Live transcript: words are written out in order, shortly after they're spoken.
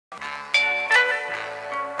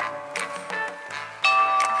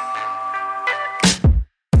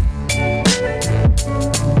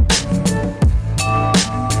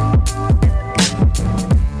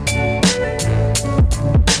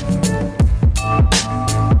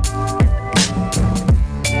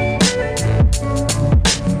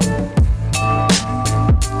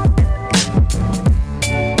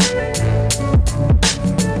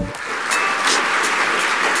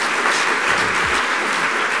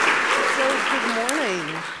morning.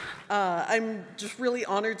 I'm just really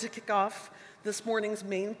honored to kick off this morning's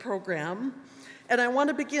main program. And I want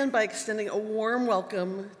to begin by extending a warm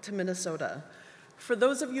welcome to Minnesota. For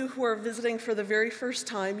those of you who are visiting for the very first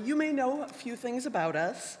time, you may know a few things about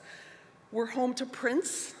us. We're home to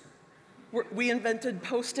prints. We invented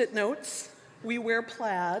Post-it notes. We wear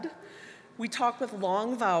plaid. We talk with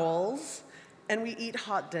long vowels. And we eat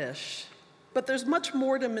hotdish. But there's much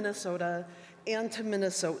more to Minnesota and to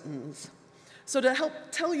Minnesotans. So to help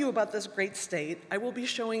tell you about this great state, I will be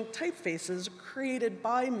showing typefaces created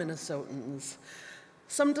by Minnesotans.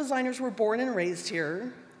 Some designers were born and raised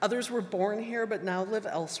here, others were born here but now live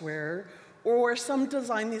elsewhere, or some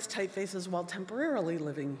designed these typefaces while temporarily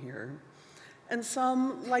living here. And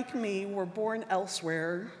some, like me, were born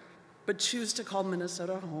elsewhere but choose to call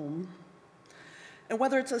Minnesota home. And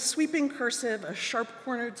whether it's a sweeping cursive, a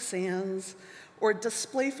sharp-cornered sans, or a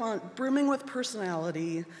display font brimming with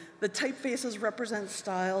personality, the typefaces represent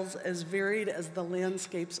styles as varied as the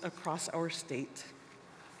landscapes across our state.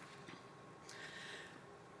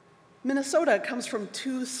 Minnesota comes from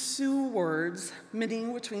two Sioux words, Minnie,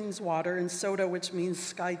 which means water, and soda, which means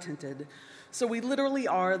sky-tinted. So we literally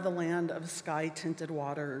are the land of sky-tinted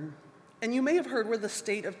water. And you may have heard we're the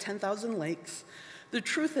state of 10,000 lakes. The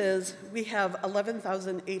truth is, we have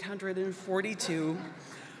 11,842.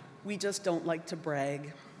 We just don't like to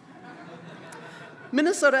brag.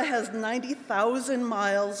 Minnesota has 90,000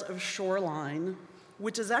 miles of shoreline,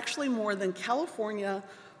 which is actually more than California,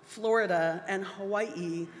 Florida, and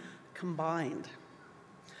Hawaii combined.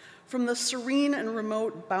 From the serene and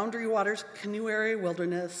remote Boundary Waters Canoe Area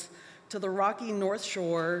Wilderness to the rocky North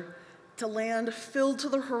Shore to land filled to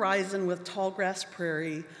the horizon with tall grass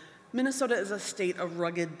prairie, Minnesota is a state of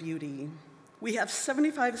rugged beauty. We have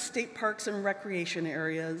 75 state parks and recreation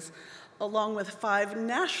areas, along with 5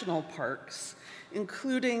 national parks,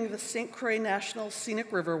 including the St. Croix National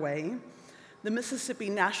Scenic Riverway, the Mississippi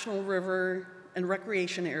National River and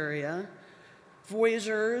Recreation Area,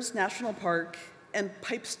 Voyageurs National Park, and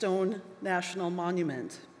Pipestone National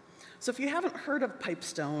Monument. So if you haven't heard of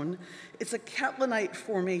Pipestone, it's a catlinite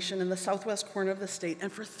formation in the southwest corner of the state,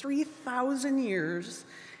 and for 3,000 years,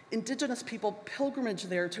 Indigenous people pilgrimaged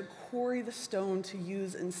there to quarry the stone to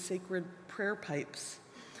use in sacred prayer pipes.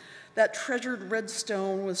 That treasured red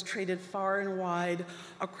stone was traded far and wide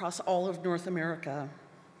across all of North America.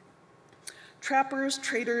 Trappers,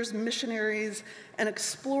 traders, missionaries, and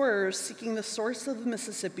explorers seeking the source of the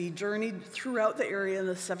Mississippi journeyed throughout the area in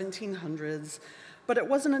the 1700s, but it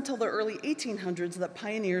wasn't until the early 1800s that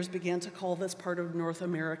pioneers began to call this part of North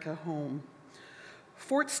America home.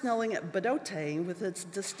 Fort Snelling at Budote, with its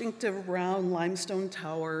distinctive round limestone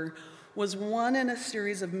tower, was one in a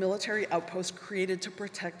series of military outposts created to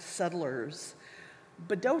protect settlers.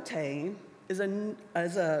 Budote is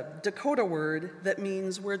a Dakota word that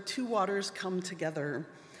means where two waters come together.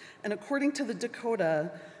 And according to the Dakota,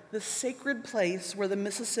 the sacred place where the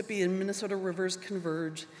Mississippi and Minnesota rivers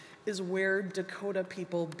converge is where Dakota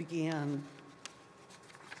people began.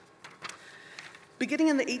 Beginning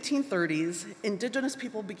in the 1830s, Indigenous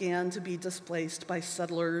people began to be displaced by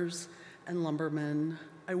settlers and lumbermen.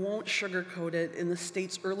 I won't sugarcoat it. In the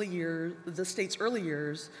state's early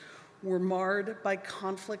years were marred by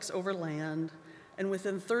conflicts over land, and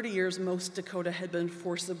within 30 years, most Dakota had been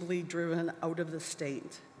forcibly driven out of the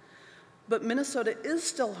state. But Minnesota is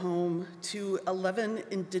still home to 11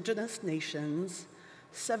 Indigenous nations,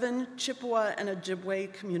 7 Chippewa and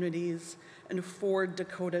Ojibwe communities, and 4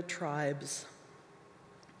 Dakota tribes.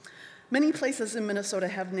 Many places in Minnesota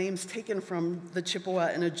have names taken from the Chippewa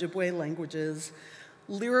and Ojibwe languages,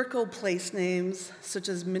 lyrical place names such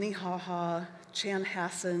as Minnehaha,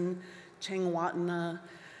 Chanhassen, Changwatana,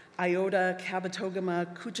 Iota, Kabetogama,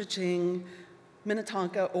 Couchiching,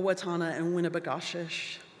 Minnetonka, Owatonna, and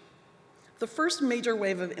Winnebagochish. The first major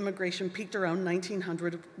wave of immigration peaked around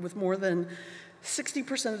 1900 with more than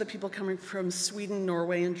 60% of the people coming from Sweden,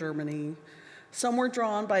 Norway, and Germany. Some were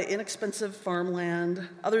drawn by inexpensive farmland,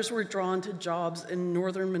 others were drawn to jobs in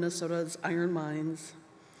northern Minnesota's iron mines.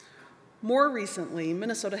 More recently,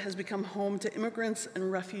 Minnesota has become home to immigrants and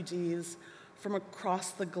refugees from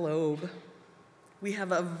across the globe. We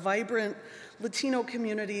have a vibrant Latino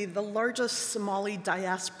community, the largest Somali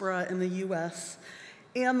diaspora in the US,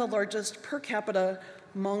 and the largest per capita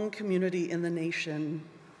Hmong community in the nation.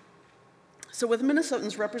 So with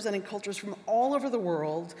Minnesotans representing cultures from all over the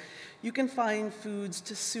world, you can find foods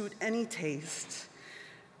to suit any taste.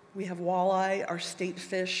 We have walleye, our state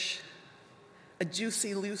fish, a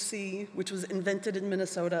juicy Lucy, which was invented in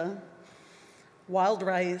Minnesota, wild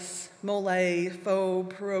rice, mole, pho,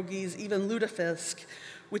 pirogies, even lutefisk,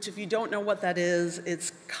 which if you don't know what that is,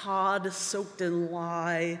 it's cod soaked in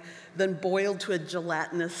lye, then boiled to a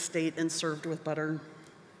gelatinous state and served with butter.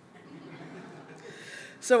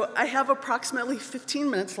 So I have approximately 15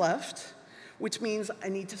 minutes left, which means I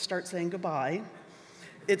need to start saying goodbye.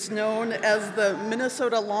 It's known as the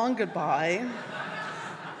Minnesota long goodbye.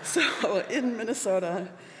 So in Minnesota,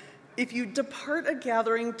 if you depart a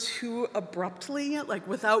gathering too abruptly, like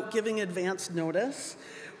without giving advance notice,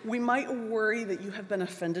 we might worry that you have been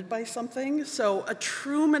offended by something. So a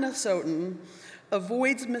true Minnesotan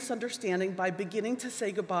avoids misunderstanding by beginning to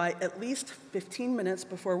say goodbye at least 15 minutes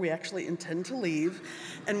before we actually intend to leave,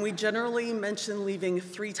 and we generally mention leaving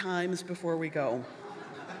 3 times before we go.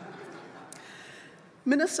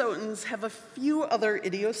 Minnesotans have a few other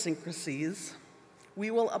idiosyncrasies. We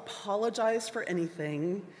will apologize for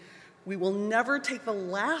anything. We will never take the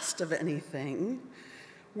last of anything.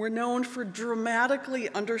 We're known for dramatically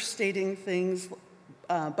understating things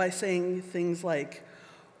by saying things like,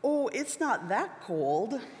 "Oh, it's not that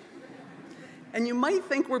cold." And you might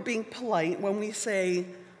think we're being polite when we say,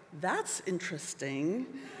 "That's interesting."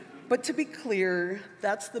 But to be clear,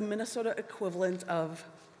 that's the Minnesota equivalent of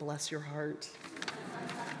 "bless your heart."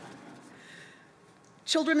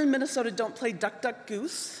 Children in Minnesota don't play duck, duck,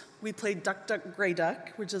 goose. We play duck, duck, gray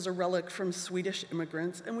duck, which is a relic from Swedish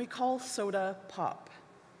immigrants, and we call soda pop.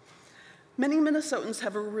 Many Minnesotans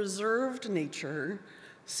have a reserved nature,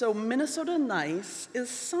 so Minnesota nice is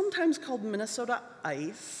sometimes called Minnesota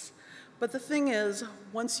ice, but the thing is,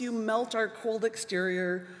 once you melt our cold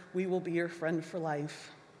exterior, we will be your friend for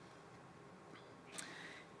life.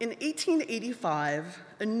 In 1885,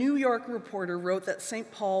 a New York reporter wrote that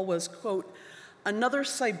St. Paul was, quote, "another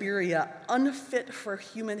Siberia unfit for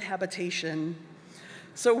human habitation."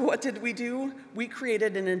 So what did we do? We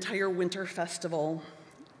created an entire winter festival.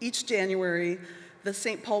 Each January, the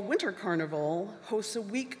St. Paul Winter Carnival hosts a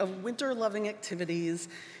week of winter-loving activities,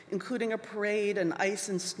 including a parade and ice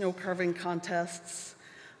and snow carving contests.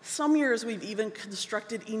 Some years, we've even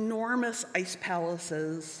constructed enormous ice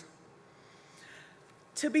palaces.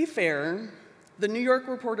 To be fair, the New York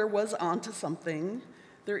reporter was onto something.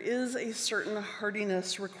 There is a certain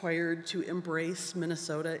hardiness required to embrace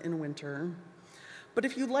Minnesota in winter. But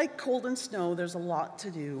if you like cold and snow, there's a lot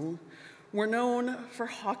to do. We're known for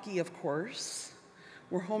hockey, of course.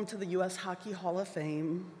 We're home to the US Hockey Hall of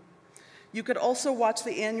Fame. You could also watch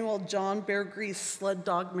the annual John Bear Grease Sled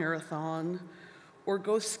Dog Marathon, or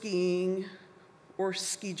go skiing, or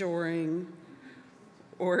ski joring,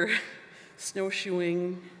 or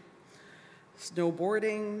snowshoeing,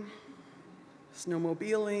 snowboarding,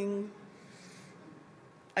 snowmobiling,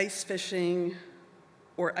 ice fishing,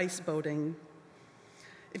 or ice boating.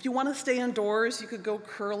 If you want to stay indoors, you could go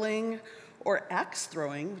curling or axe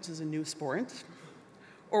throwing, which is a new sport,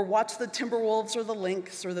 or watch the Timberwolves or the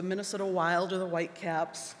Lynx or the Minnesota Wild or the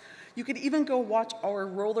Whitecaps. You could even go watch our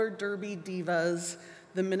roller derby divas,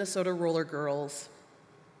 the Minnesota Roller Girls.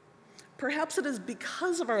 Perhaps it is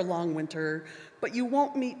because of our long winter, but you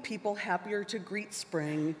won't meet people happier to greet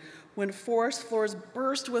spring when forest floors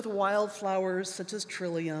burst with wildflowers such as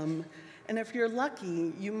trillium. And if you're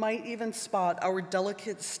lucky, you might even spot our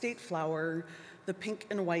delicate state flower, the pink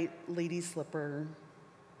and white lady slipper.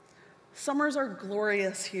 Summers are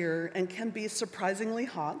glorious here and can be surprisingly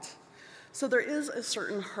hot, so there is a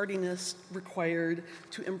certain hardiness required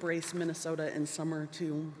to embrace Minnesota in summer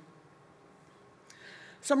too.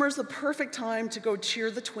 Summer is the perfect time to go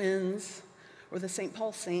cheer the Twins or the St.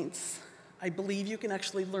 Paul Saints. I believe you can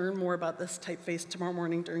actually learn more about this typeface tomorrow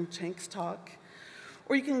morning during Chank's talk.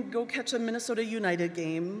 Or you can go catch a Minnesota United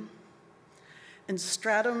game. And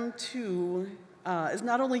Stratum 2 is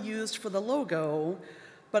not only used for the logo,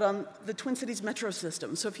 but on the Twin Cities metro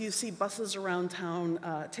system. So if you see buses around town,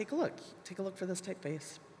 take a look. Take a look for this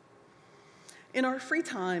typeface. In our free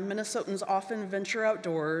time, Minnesotans often venture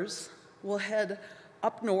outdoors. We'll head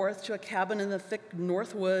up north to a cabin in the thick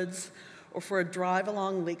north woods, or for a drive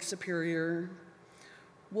along Lake Superior.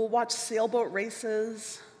 We'll watch sailboat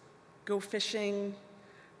races, go fishing,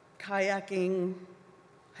 kayaking,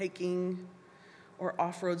 hiking, or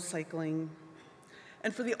off-road cycling.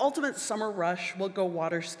 And for the ultimate summer rush, we'll go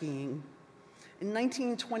water skiing. In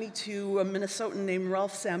 1922, a Minnesotan named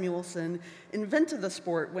Ralph Samuelson invented the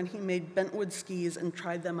sport when he made bentwood skis and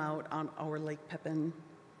tried them out on our Lake Pepin.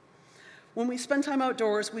 When we spend time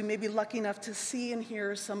outdoors, we may be lucky enough to see and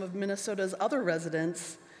hear some of Minnesota's other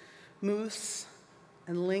residents, moose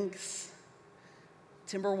and lynx,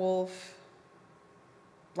 timber wolf,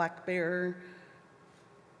 black bear,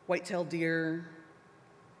 white-tailed deer,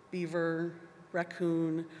 beaver,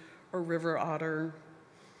 raccoon, or river otter.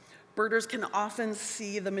 Birders can often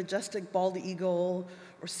see the majestic bald eagle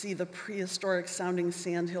or see the prehistoric sounding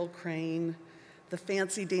sandhill crane, the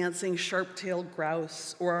fancy dancing sharp-tailed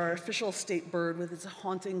grouse, or our official state bird with its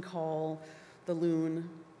haunting call, the loon.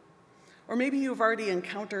 Or maybe you've already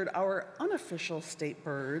encountered our unofficial state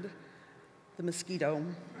bird, the mosquito.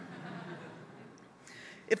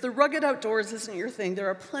 If the rugged outdoors isn't your thing, there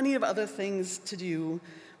are plenty of other things to do.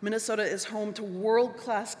 Minnesota is home to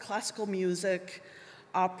world-class classical music,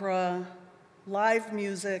 opera, live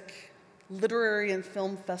music, literary and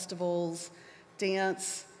film festivals,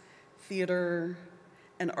 dance, theater,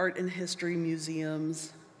 and art and history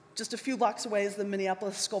museums. Just a few blocks away is the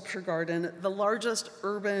Minneapolis Sculpture Garden, the largest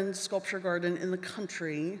urban sculpture garden in the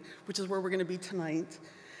country, which is where we're going to be tonight.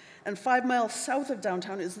 And 5 miles south of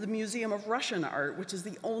downtown is the Museum of Russian Art, which is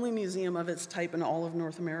the only museum of its type in all of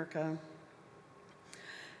North America.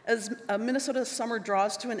 As Minnesota's summer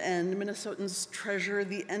draws to an end, Minnesotans treasure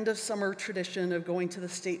the end of summer tradition of going to the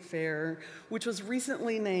state fair, which was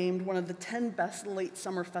recently named one of the 10 best late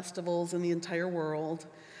summer festivals in the entire world.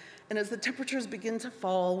 And as the temperatures begin to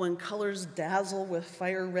fall, when colors dazzle with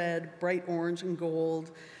fire red, bright orange, and gold,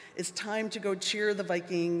 it's time to go cheer the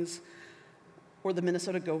Vikings or the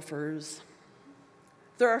Minnesota Gophers.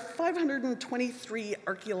 There are 523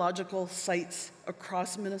 archaeological sites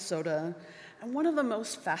across Minnesota, and one of the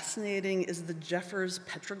most fascinating is the Jeffers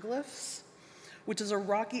petroglyphs, which is a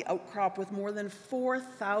rocky outcrop with more than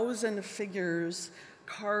 4,000 figures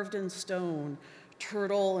carved in stone,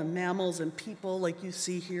 turtle and mammals and people like you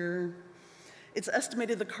see here. It's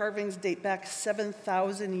estimated the carvings date back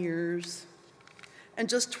 7,000 years. And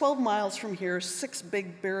just 12 miles from here, 6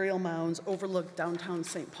 big burial mounds overlook downtown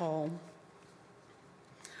St. Paul.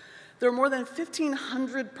 There are more than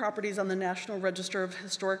 1,500 properties on the National Register of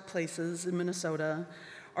Historic Places in Minnesota.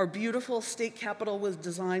 Our beautiful state capitol was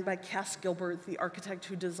designed by Cass Gilbert, the architect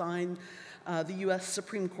who designed the US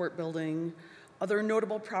Supreme Court building. Other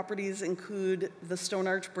notable properties include the Stone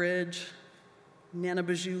Arch Bridge,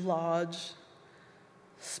 Nanabijou Lodge,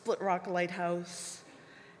 Split Rock Lighthouse,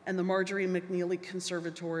 and the Marjorie McNeely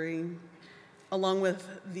Conservatory, along with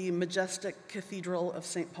the majestic Cathedral of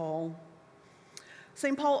St. Paul.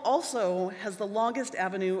 St. Paul also has the longest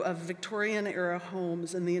avenue of Victorian-era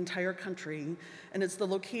homes in the entire country, and it's the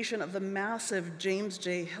location of the massive James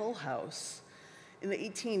J. Hill House. In the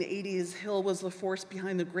 1880s, Hill was the force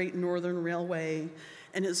behind the Great Northern Railway,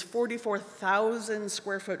 and his 44,000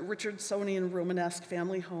 square foot Richardsonian Romanesque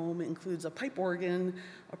family home includes a pipe organ,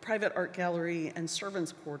 a private art gallery, and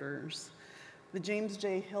servants' quarters. The James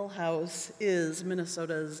J. Hill House is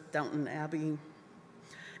Minnesota's Downton Abbey.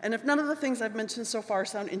 And if none of the things I've mentioned so far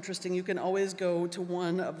sound interesting, you can always go to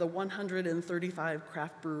one of the 135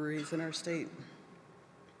 craft breweries in our state.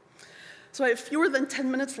 So I have fewer than 10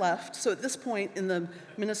 minutes left, so at this point in the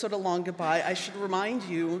Minnesota long goodbye, I should remind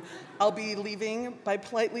you I'll be leaving by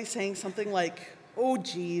politely saying something like, "Oh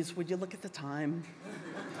geez, would you look at the time?"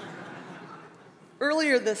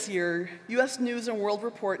 Earlier this year, US News and World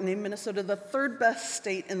Report named Minnesota the 3rd best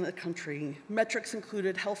state in the country. Metrics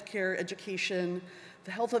included healthcare, education,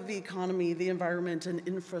 the health of the economy, the environment, and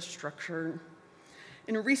infrastructure.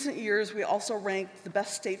 In recent years, we also ranked the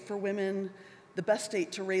best state for women, the best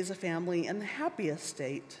state to raise a family, and the happiest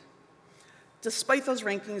state. Despite those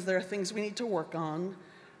rankings, there are things we need to work on: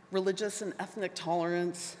 religious and ethnic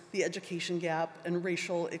tolerance, the education gap, and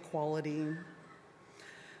racial equality.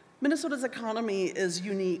 Minnesota's economy is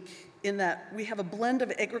unique in that we have a blend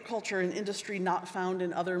of agriculture and industry not found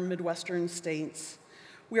in other Midwestern states.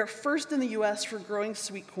 We are first in the US for growing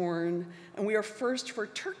sweet corn, and we are first for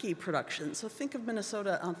turkey production. So think of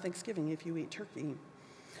Minnesota on Thanksgiving if you eat turkey.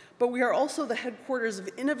 But we are also the headquarters of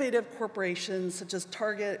innovative corporations such as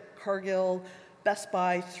Target, Cargill, Best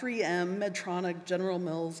Buy, 3M, Medtronic, General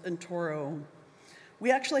Mills, and Toro. We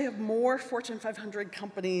actually have more Fortune 500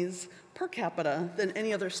 companies per capita than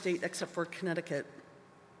any other state except for Connecticut.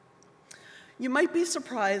 You might be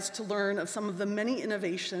surprised to learn of some of the many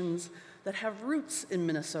innovations that have roots in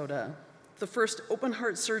Minnesota. The first open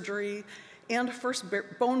heart surgery and first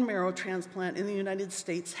bone marrow transplant in the United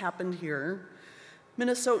States happened here.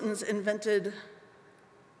 Minnesotans invented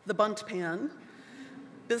the Bundt pan,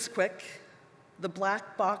 Bisquick, the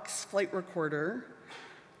black box flight recorder,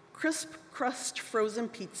 crisp crust frozen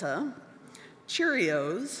pizza,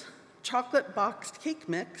 Cheerios, chocolate boxed cake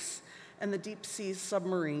mix, and the deep sea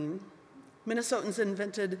submarine. Minnesotans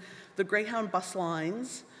invented the Greyhound bus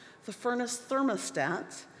lines, the furnace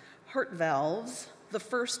thermostat, heart valves, the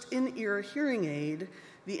first in-ear hearing aid,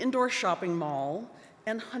 the indoor shopping mall,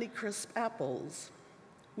 and Honeycrisp apples.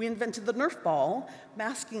 We invented the Nerf ball,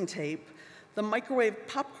 masking tape, the microwave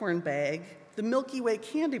popcorn bag, the Milky Way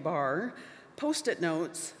candy bar, Post-it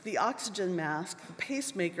notes, the oxygen mask, the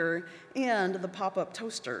pacemaker, and the pop-up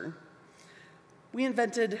toaster. We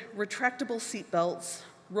invented retractable seatbelts,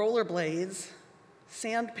 rollerblades,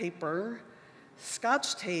 sandpaper,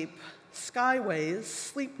 Scotch tape, skyways,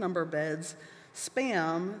 sleep number beds,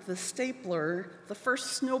 Spam, the stapler, the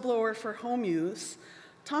first snowblower for home use,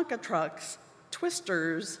 Tonka trucks,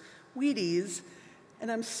 twisters, Wheaties,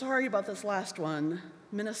 and I'm sorry about this last one,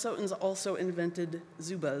 Minnesotans also invented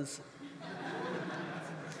Zubas.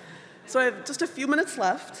 So I have just a few minutes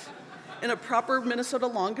left. In a proper Minnesota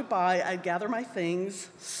long goodbye, I'd gather my things,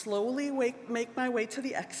 slowly make my way to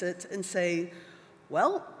the exit, and say,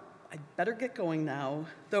 well, I'd better get going now,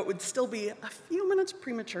 though it would still be a few minutes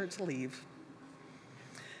premature to leave.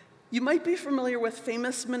 You might be familiar with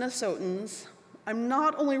famous Minnesotans. I'm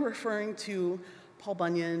not only referring to Paul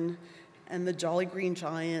Bunyan and the Jolly Green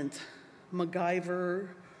Giant, MacGyver,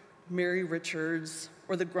 Mary Richards,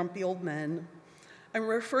 or the Grumpy Old Men. I'm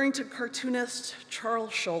referring to cartoonist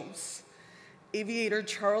Charles Schulz, aviator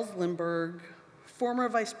Charles Lindbergh, former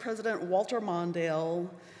Vice President Walter Mondale,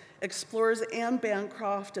 explorers Anne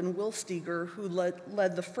Bancroft and Will Steger, who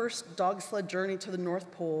led the first dog sled journey to the North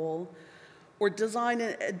Pole, or design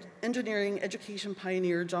and engineering education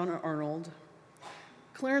pioneer John Arnold.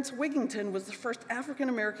 Clarence Wigington was the first African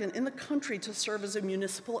American in the country to serve as a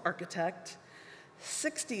municipal architect.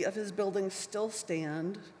 60 of his buildings still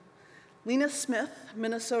stand. Lena Smith,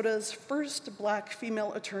 Minnesota's first black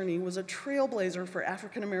female attorney, was a trailblazer for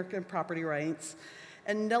African American property rights,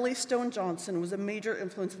 and Nellie Stone Johnson was a major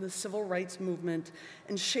influence in the civil rights movement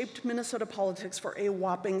and shaped Minnesota politics for a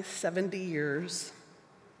whopping 70 years.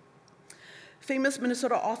 Famous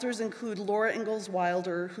Minnesota authors include Laura Ingalls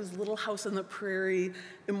Wilder, whose Little House on the Prairie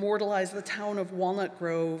immortalized the town of Walnut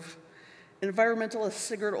Grove, environmentalist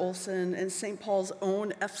Sigurd Olson, and St. Paul's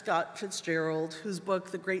own F. Scott Fitzgerald, whose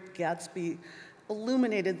book, The Great Gatsby,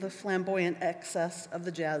 illuminated the flamboyant excess of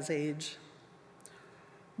the Jazz Age.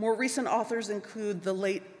 More recent authors include the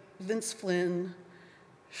late Vince Flynn,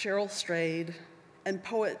 Cheryl Strayed, and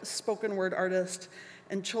poet, spoken word artist,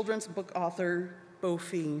 and children's book author, Bo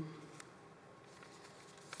Fee.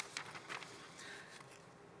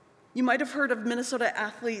 You might have heard of Minnesota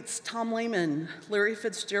athletes Tom Lehman, Larry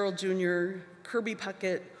Fitzgerald Jr., Kirby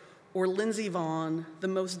Puckett, or Lindsey Vonn, the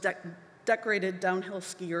most decorated downhill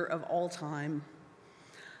skier of all time.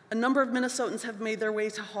 A number of Minnesotans have made their way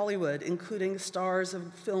to Hollywood, including stars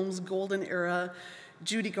of film's golden era,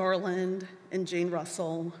 Judy Garland and Jane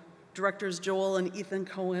Russell, directors Joel and Ethan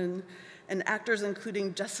Coen, and actors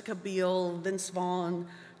including Jessica Biel, Vince Vaughn,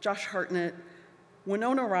 Josh Hartnett,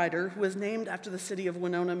 Winona Ryder, who was named after the city of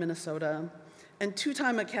Winona, Minnesota, and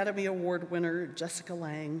two-time Academy Award winner Jessica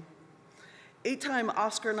Lange. 8-time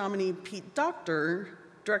Oscar nominee Pete Docter,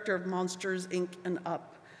 director of Monsters, Inc. and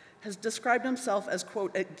Up, has described himself as,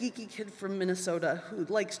 quote, a geeky kid from Minnesota who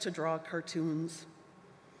likes to draw cartoons.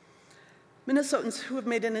 Minnesotans who have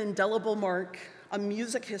made an indelible mark on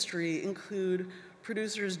music history include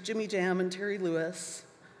producers Jimmy Jam and Terry Lewis,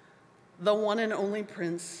 the one and only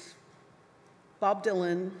Prince, Bob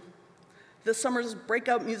Dylan, this summer's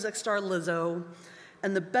breakout music star Lizzo,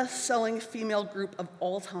 and the best-selling female group of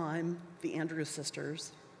all time, the Andrews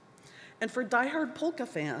Sisters. And for diehard polka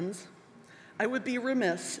fans, I would be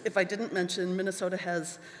remiss if I didn't mention Minnesota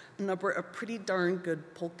has a number of pretty darn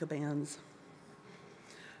good polka bands.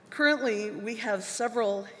 Currently, we have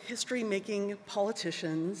several history-making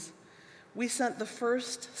politicians. We sent the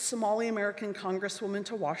first Somali-American congresswoman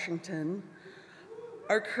to Washington.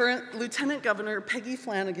 Our current Lieutenant Governor, Peggy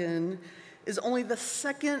Flanagan, is only the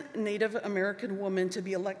second Native American woman to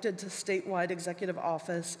be elected to statewide executive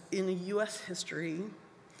office in US history.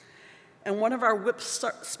 And one of our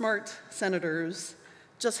whip-smart senators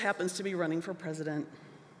just happens to be running for president.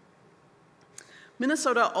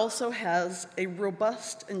 Minnesota also has a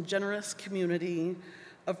robust and generous community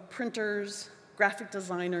of printers, graphic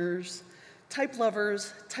designers, type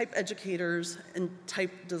lovers, type educators, and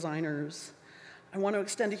type designers. I want to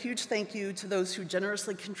extend a huge thank you to those who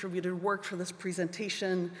generously contributed work for this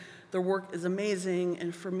presentation. Their work is amazing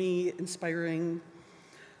and, for me, inspiring.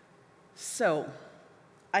 So,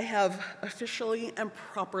 I have officially and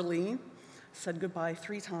properly said goodbye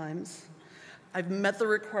 3 times. I've met the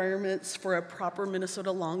requirements for a proper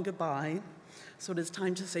Minnesota long goodbye, so it is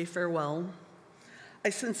time to say farewell. I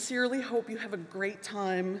sincerely hope you have a great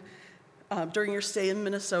time during your stay in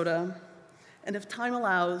Minnesota. And if time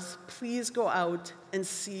allows, please go out and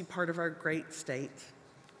see part of our great state.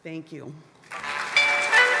 Thank you.